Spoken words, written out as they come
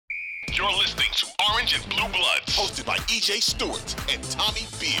You're listening to Orange and Blue Bloods, hosted by EJ Stewart and Tommy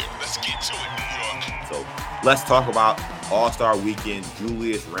Beer. Let's get to it, New York. So let's talk about All-Star Weekend.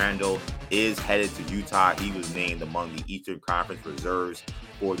 Julius Randle is headed to Utah. He was named among the Eastern Conference reserves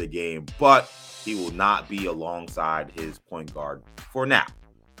for the game, but he will not be alongside his point guard for now.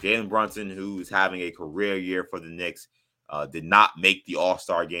 Jalen Brunson, who's having a career year for the Knicks, did not make the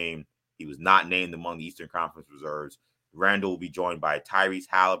All-Star game. He was not named among the Eastern Conference reserves. Randle will be joined by Tyrese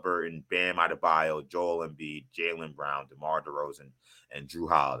Halliburton, Bam Adebayo, Joel Embiid, Jaylen Brown, DeMar DeRozan, and Drew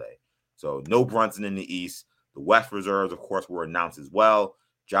Holiday. So no Brunson in the East. The West reserves, of course, were announced as well.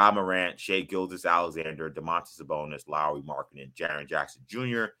 Ja Morant, Shai Gilgeous-Alexander, Domantas Sabonis, Lauri Markkanen, Jaren Jackson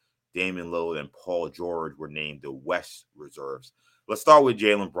Jr., Damian Lillard, and Paul George were named the West reserves. Let's start with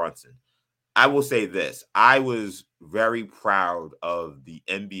Jalen Brunson. I will say this. I was very proud of the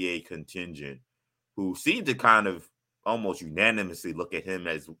NBA contingent who seemed to kind of almost unanimously look at him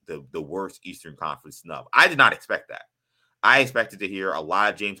as the worst Eastern Conference snub. I did not expect that. I expected to hear a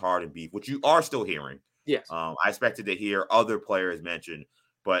lot of James Harden beef, which you are still hearing. Yes. I expected to hear other players mentioned,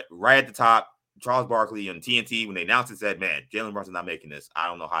 but right at the top, Charles Barkley on TNT, when they announced it, said, man, Jalen Brunson not making this. I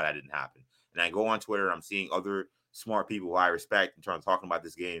don't know how that didn't happen. And I go on Twitter, I'm seeing other smart people who I respect in terms of talking about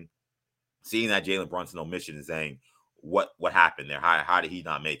this game, seeing that Jalen Brunson omission and saying, what happened there? How did he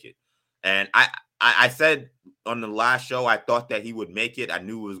not make it? And I said on the last show, I thought that he would make it. I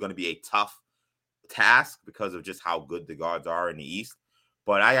knew it was going to be a tough task because of just how good the guards are in the East.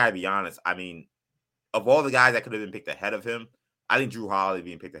 But I got to be honest. I mean, of all the guys that could have been picked ahead of him, I think Drew Holiday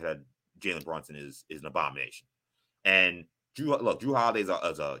being picked ahead of Jalen Brunson is an abomination. And Drew Holiday is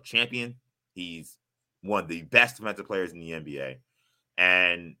a champion. He's one of the best defensive players in the NBA.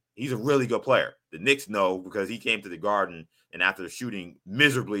 And he's a really good player. The Knicks know because he came to the Garden, and after shooting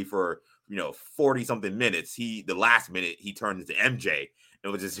miserably for 40-something minutes, the last minute he turned into MJ. It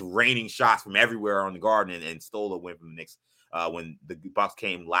was just raining shots from everywhere on the Garden and stole a win from the Knicks when the Bucks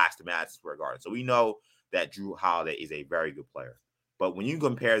came last to Madison Square Garden. So we know that Drew Holiday is a very good player. But when you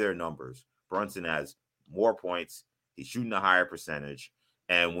compare their numbers, Brunson has more points. He's shooting a higher percentage.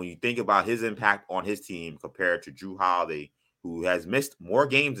 And when you think about his impact on his team compared to Drew Holiday, who has missed more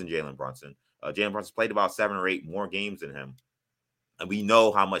games than Jalen Brunson. Jalen Brunson's played about 7 or 8 more games than him. And we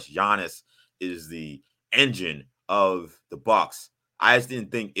know how much Giannis is the engine of the Bucks. I just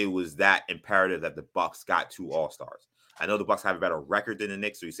didn't think it was that imperative that the Bucks got 2 All-Stars. I know the Bucks have a better record than the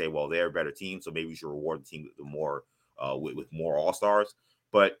Knicks, so you say, well, they're a better team, so maybe we should reward the team with more All-Stars.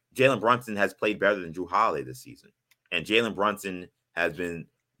 But Jalen Brunson has played better than Drew Holiday this season. And Jalen Brunson has been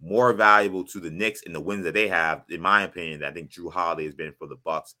more valuable to the Knicks in the wins that they have, in my opinion, than I think Drew Holiday has been for the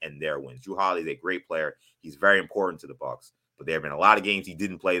Bucks and their wins. Drew Holiday is a great player. He's very important to the Bucks. But there have been a lot of games he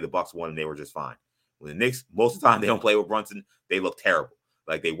didn't play. The Bucks won, and they were just fine. When the Knicks, most of the time, they don't play with Brunson, they look terrible.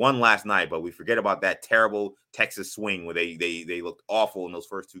 Like they won last night, but we forget about that terrible Texas swing where they looked awful in those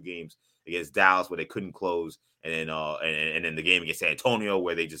first 2 games against Dallas, where they couldn't close, and then the game against San Antonio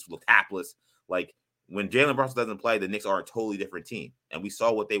where they just looked hapless. Like when Jalen Brunson doesn't play, the Knicks are a totally different team, and we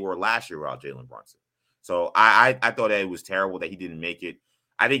saw what they were last year without Jalen Brunson. So I thought that it was terrible that he didn't make it.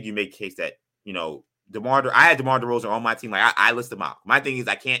 I think you make a case that I had DeMar DeRozan on my team. Like I list them out. My thing is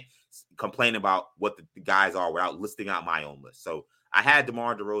I can't complain about what the guys are without listing out my own list. So I had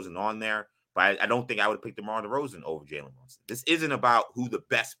DeMar DeRozan on there, but I don't think I would have picked DeMar DeRozan over Jalen Brunson. This isn't about who the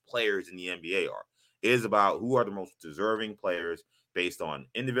best players in the NBA are. It is about who are the most deserving players based on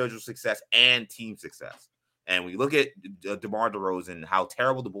individual success and team success. And we look at DeMar DeRozan, how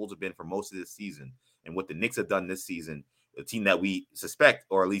terrible the Bulls have been for most of this season, and what the Knicks have done this season, a team that we suspect,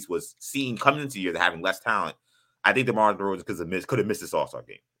 or at least was seen coming into the year, having less talent. I think DeMar DeRozan could have missed this All-Star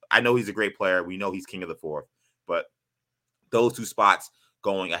game. I know he's a great player. We know he's king of the fourth, but those 2 spots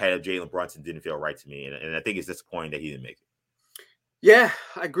going ahead of Jalen Brunson didn't feel right to me, and I think it's disappointing that he didn't make it. Yeah,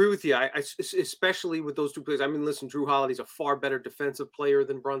 I agree with you. I especially with those 2 players. I mean, listen, Drew Holiday's a far better defensive player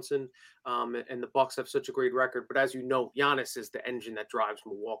than Brunson, and the Bucks have such a great record. But as you know, Giannis is the engine that drives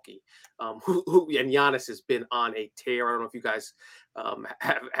Milwaukee. And Giannis has been on a tear. I don't know if you guys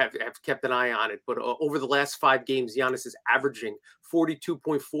have kept an eye on it, but over the last 5 games, Giannis is averaging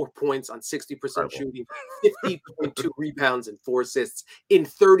 42.4 points on 60% shooting, 50.2 rebounds, and 4 assists in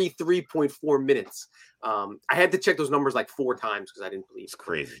 33.4 minutes. I had to check those numbers like 4 times because I didn't believe it's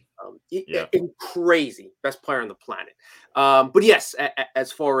crazy. Crazy. Best player on the planet. But yes,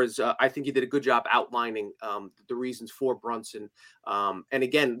 as far as I think he did a good job outlining the reasons for Brunson. And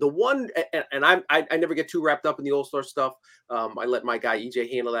again, the one, and I never get too wrapped up in the All-Star stuff. I let my guy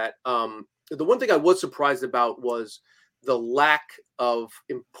EJ handle that. The one thing I was surprised about was the lack of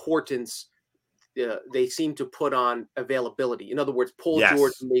importance they seem to put on availability. In other words, Paul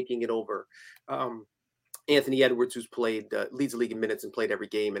George Yes. making it over. Anthony Edwards, who's played leads the league in minutes and played every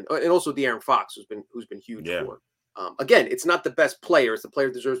game, and also De'Aaron Fox, who's been huge for. Again, it's not the best player. It's the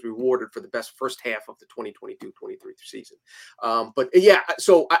player deserves to be rewarded for the best first half of the 2022-23 season. But yeah,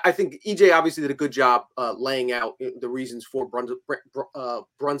 so I think EJ obviously did a good job laying out the reasons for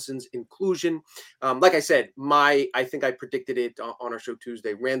Brunson's inclusion. Like I said, I think I predicted it on our show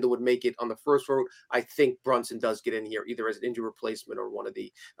Tuesday. Randle would make it on the first vote. I think Brunson does get in here either as an injury replacement or one of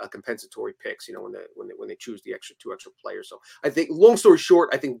the compensatory picks. When they choose the two extra players. So I think, long story short,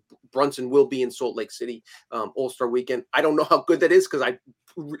 I think Brunson will be in Salt Lake City All-Star Weekend. I don't know how good that is because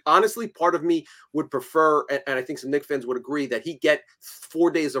honestly, part of me would prefer, and I think some Knicks fans would agree, that he get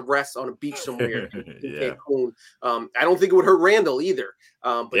 4 days of rest on a beach somewhere in Cancun. I don't think it would hurt Randle either.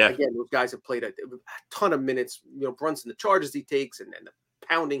 But again, those guys have played a ton of minutes. Brunson, the charges he takes and the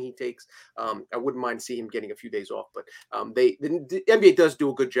pounding he takes, I wouldn't mind seeing him getting a few days off. But the NBA does do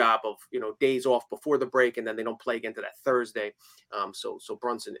a good job of days off before the break, and then they don't play again to that Thursday. So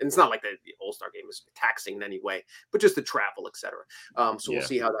Brunson, and it's not like the All-Star game is taxing in any way, but just the travel, etc. We'll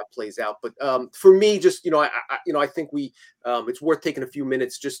see how that plays out. But for me, just I think it's worth taking a few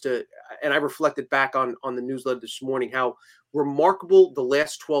minutes just to, and I reflected back on the newsletter this morning how remarkable the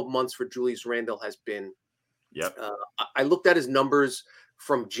last 12 months for Julius Randle has been. Yep. I looked at his numbers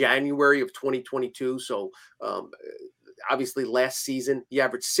from January of 2022. So obviously last season, he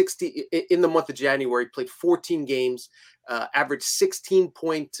averaged 60 in the month of January, played 14 games, averaged 16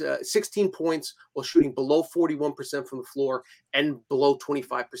 points while shooting below 41% from the floor and below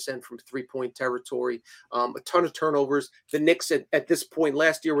 25% from 3-point territory. A ton of turnovers. The Knicks at this point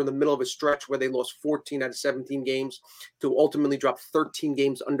last year were in the middle of a stretch where they lost 14 out of 17 games to ultimately drop 13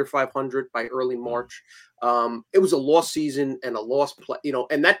 games under 500 by early March. It was a lost season and a lost play,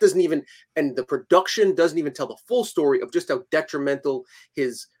 and that doesn't even, and the production doesn't even tell the full story of just how detrimental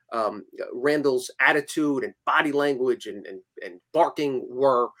his Randle's attitude and body language and barking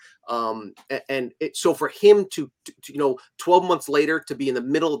were. So for him to 12 months later to be in the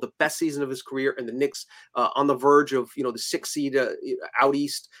middle of the best season of his career and the Knicks on the verge of, the 6th seed out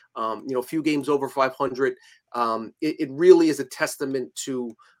East, a few games over 500, it really is a testament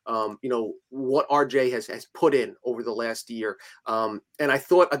to, what RJ has put in over the last year. And I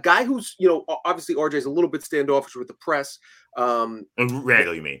thought a guy who's, obviously RJ is a little bit standoffish with the press.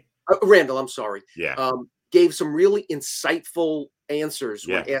 Randle, you mean? Randle, I'm sorry. Yeah. Gave some really insightful answers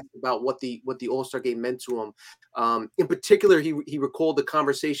when Yeah. asked about what the All-Star game meant to him. In particular, he recalled the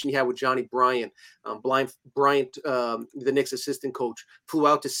conversation he had with Johnny Bryant. Bryant, the Knicks assistant coach, flew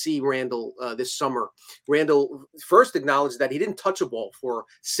out to see Randle this summer. Randle first acknowledged that he didn't touch a ball for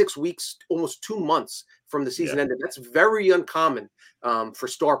 6 weeks, almost 2 months from the season ended. That's very uncommon for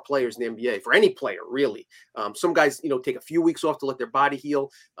star players in the NBA, for any player, really. Some guys, take a few weeks off to let their body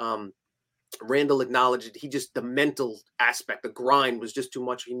heal. Randle acknowledged the mental aspect, the grind was just too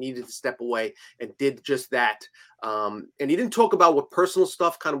much. He needed to step away and did just that. And he didn't talk about what personal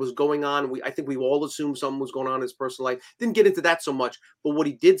stuff kind of was going on. I think we all assumed something was going on in his personal life. Didn't get into that so much. But what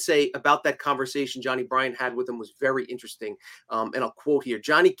he did say about that conversation Johnny Bryant had with him was very interesting. And I'll quote here.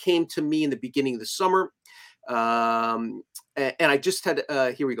 Johnny came to me in the beginning of the summer. And I just had,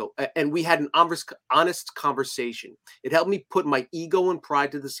 here we go. And we had an honest conversation. It helped me put my ego and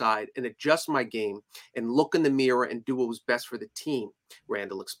pride to the side and adjust my game and look in the mirror and do what was best for the team,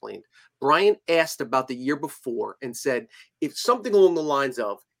 Randle explained. Bryant asked about the year before and said, if something along the lines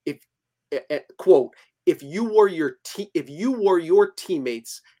of, quote, if you were your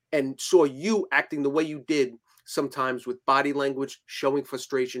teammates and saw you acting the way you did, sometimes with body language, showing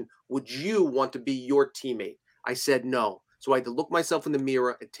frustration, would you want to be your teammate? I said no. So I had to look myself in the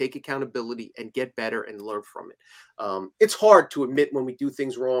mirror and take accountability and get better and learn from it. It's hard to admit when we do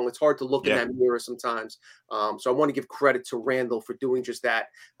things wrong. It's hard to look in that mirror sometimes. So I want to give credit to Randle for doing just that.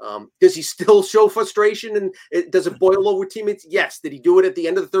 Does he still show frustration and does it boil over teammates? Yes. Did he do it at the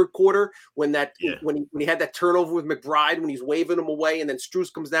end of the third quarter when he had that turnover with McBride when he's waving him away and then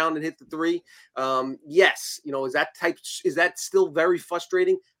Strus comes down and hit the three? Yes. Is that still very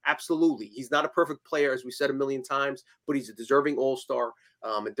frustrating? Absolutely. He's not a perfect player, as we said a million times, but he's a deserving all-star.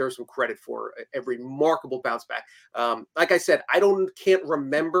 And there's some credit for a remarkable bounce back. Like I said, can't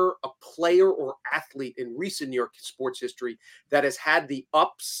remember a player or athlete in recent New York sports history that has had the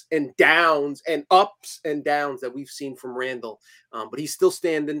ups and downs that we've seen from Randle. But he's still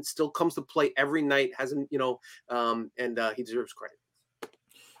standing, still comes to play every night, and he deserves credit.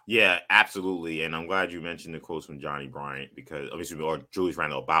 Yeah, absolutely. And I'm glad you mentioned the quotes from Johnny Bryant or Julius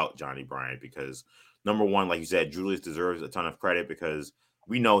Randle about Johnny Bryant, because number one, like you said, Julius deserves a ton of credit because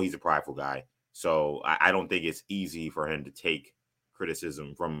we know he's a prideful guy. So I don't think it's easy for him to take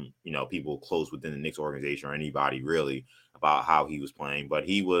criticism from, people close within the Knicks organization or anybody really about how he was playing. But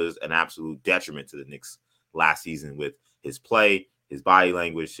he was an absolute detriment to the Knicks last season with his play, his body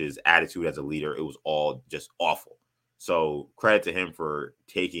language, his attitude as a leader. It was all just awful. So credit to him for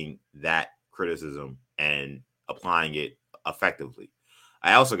taking that criticism and applying it effectively.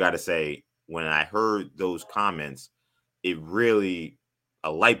 I also got to say, when I heard those comments, it really,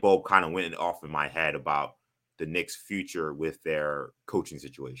 a light bulb kind of went off in my head about the Knicks' future with their coaching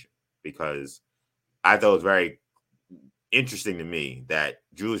situation, because I thought it was very interesting to me that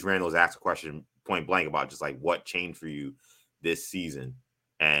Julius Randle was asked a question point blank about just like what changed for you this season.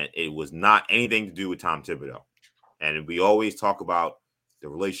 And it was not anything to do with Tom Thibodeau. And we always talk about the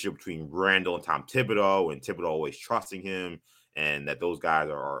relationship between Randle and Tom Thibodeau, and Thibodeau always trusting him, and that those guys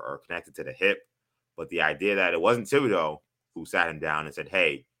are connected to the hip. But the idea that it wasn't Thibodeau who sat him down and said,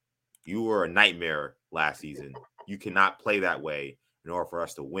 hey, you were a nightmare last season. You cannot play that way in order for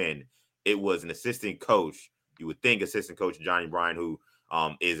us to win. It was an assistant coach. You would think assistant coach Johnny Bryan, who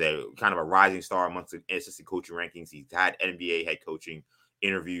is a kind of a rising star amongst the assistant coaching rankings. He's had NBA head coaching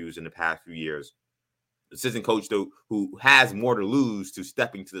interviews in the past few years. Assistant coach, though, who has more to lose to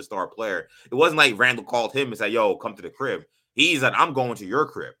stepping to the star player. It wasn't like Randle called him and said, yo, come to the crib. He's like, I'm going to your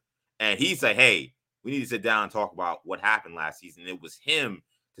crib. And he said, hey, we need to sit down and talk about what happened last season. It was him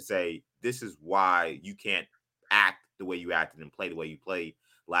to say, this is why you can't act the way you acted and play the way you played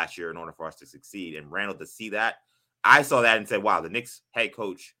last year in order for us to succeed. And Randle, to see that, I saw that and said, wow, the Knicks head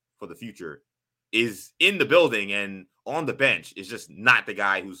coach for the future is in the building and on the bench. Is just not the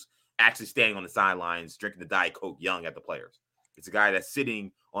guy who's actually standing on the sidelines, drinking the Diet Coke, yelling at the players. It's a guy that's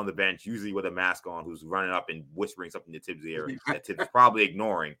sitting on the bench, usually with a mask on, who's running up and whispering something to Tibbs' ear that Tibbs is probably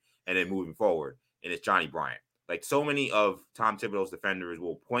ignoring and then moving forward. And it's Johnny Bryant. Like, so many of Tom Thibodeau's defenders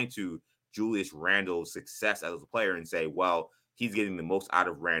will point to Julius Randle's success as a player and say, well, he's getting the most out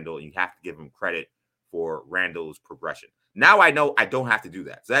of Randle, and you have to give him credit for Randle's progression. Now I know I don't have to do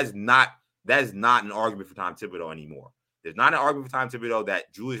that. So that is not an argument for Tom Thibodeau anymore. There's not an argument for Tom Thibodeau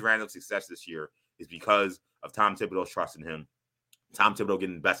that Julius Randle's success this year is because of Tom Thibodeau's trust in him, Tom Thibodeau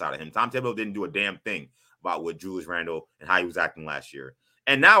getting the best out of him. Tom Thibodeau didn't do a damn thing about what Julius Randle and how he was acting last year.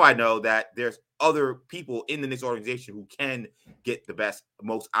 And now I know that there's other people in the Knicks organization who can get the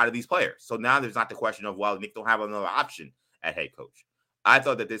most out of these players. So now there's not the question of, well, the Knicks don't have another option at head coach. I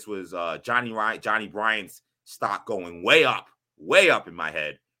thought that this was Johnny Bryant's stock going way up in my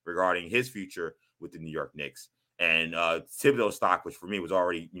head regarding his future with the New York Knicks. And Thibodeau's stock, which for me was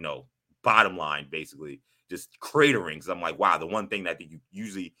already, bottom line, basically, just cratering. Because I'm like, wow, the one thing that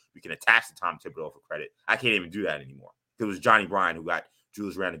we can attach to Tom Thibodeau for credit, I can't even do that anymore. It was Johnny Bryant who got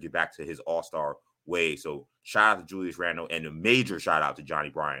Julius Randle to get back to his all-star way. So shout out to Julius Randle, and a major shout out to Johnny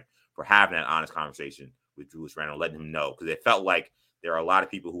Bryant for having that honest conversation with Julius Randle, letting him know. Because it felt like there are a lot of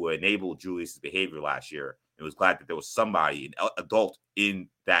people who enabled Julius's behavior last year, and was glad that there was somebody, an adult in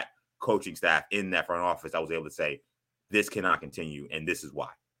that coaching staff, in that front office, that was able to say, this cannot continue, and this is why.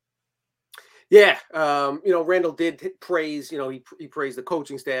 Yeah, Randle did praise, he praised the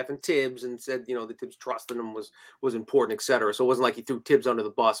coaching staff and Tibbs, and said, the Tibbs trusting him was important, et cetera. So it wasn't like he threw Tibbs under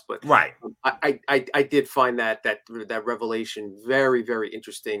the bus, but right. I did find that revelation very, very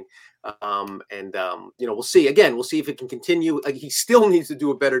interesting. We'll see. Again, we'll see if it can continue. Like, he still needs to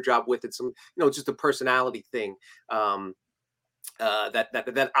do a better job with it. Some, just a personality thing.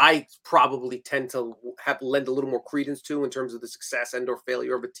 That I probably tend to lend a little more credence to in terms of the success and or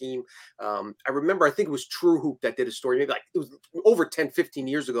failure of a team. I remember, I think it was True Hoop that did a story, maybe like it was over 10, 15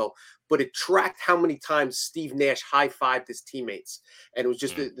 years ago, but it tracked how many times Steve Nash high-fived his teammates. And it was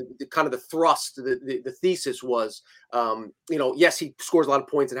just the kind of the thrust, the thesis was, yes, he scores a lot of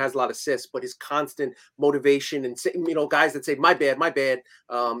points and has a lot of assists, but his constant motivation and, guys that say, my bad.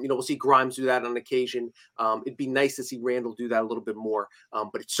 We'll see Grimes do that on occasion. It'd be nice to see Randle do that a little bit more.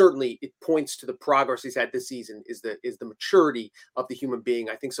 But it points to the progress he's had this season, is the maturity of the human being.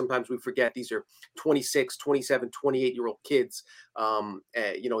 I think sometimes we forget these are 26, 27, 28-year-old kids,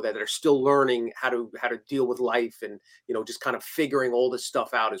 that are still learning how to deal with life, and, just kind of figuring all this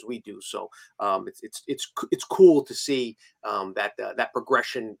stuff out as we do. So it's cool to see that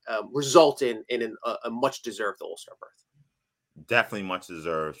progression result in a much deserved All-Star berth. Definitely much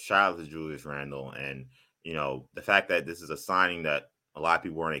deserved. Shout out to Julius Randle. And, the fact that this is a signing that a lot of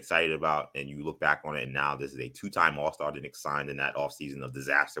people weren't excited about, and you look back on it, and now this is a two-time All-Star that Knicks signed in that offseason of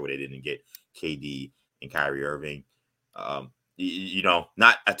disaster where they didn't get KD and Kyrie Irving.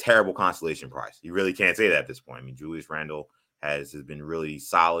 Not a terrible consolation prize. You really can't say that at this point. I mean, Julius Randle has been really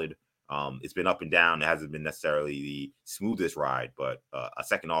solid It's been up and down. It hasn't been necessarily the smoothest ride, but a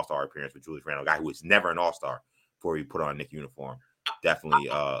second All-Star appearance with Julius Randle, a guy who was never an All-Star before he put on a Knicks uniform. Definitely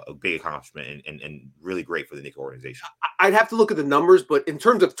a big accomplishment and really great for the Knicks organization. I'd have to look at the numbers, but in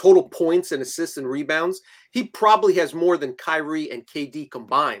terms of total points and assists and rebounds, he probably has more than Kyrie and KD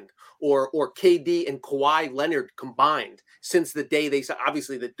combined, or KD and Kawhi Leonard combined since the day they said.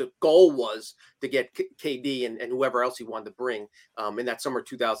 Obviously, the goal was to get KD and whoever else he wanted to bring in that summer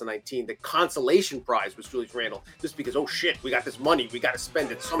 2019. The consolation prize was Julius Randle, just because, oh shit, we got this money, we got to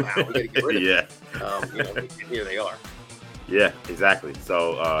spend it somehow. We got to get rid of it. Here they are. Yeah, exactly.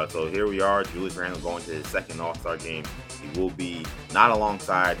 So here we are. Julius Randle going to his second All-Star game. He will be not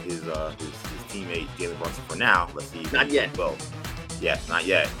alongside his teammate Jalen Brunson for now. Let's see. Not yet. Well, yes, not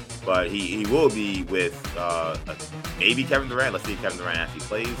yet. But he will be with maybe Kevin Durant. Let's see if Kevin Durant actually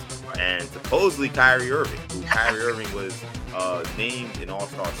plays. And supposedly Kyrie Irving, who Kyrie Irving was named an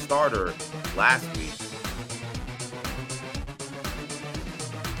All-Star starter last week.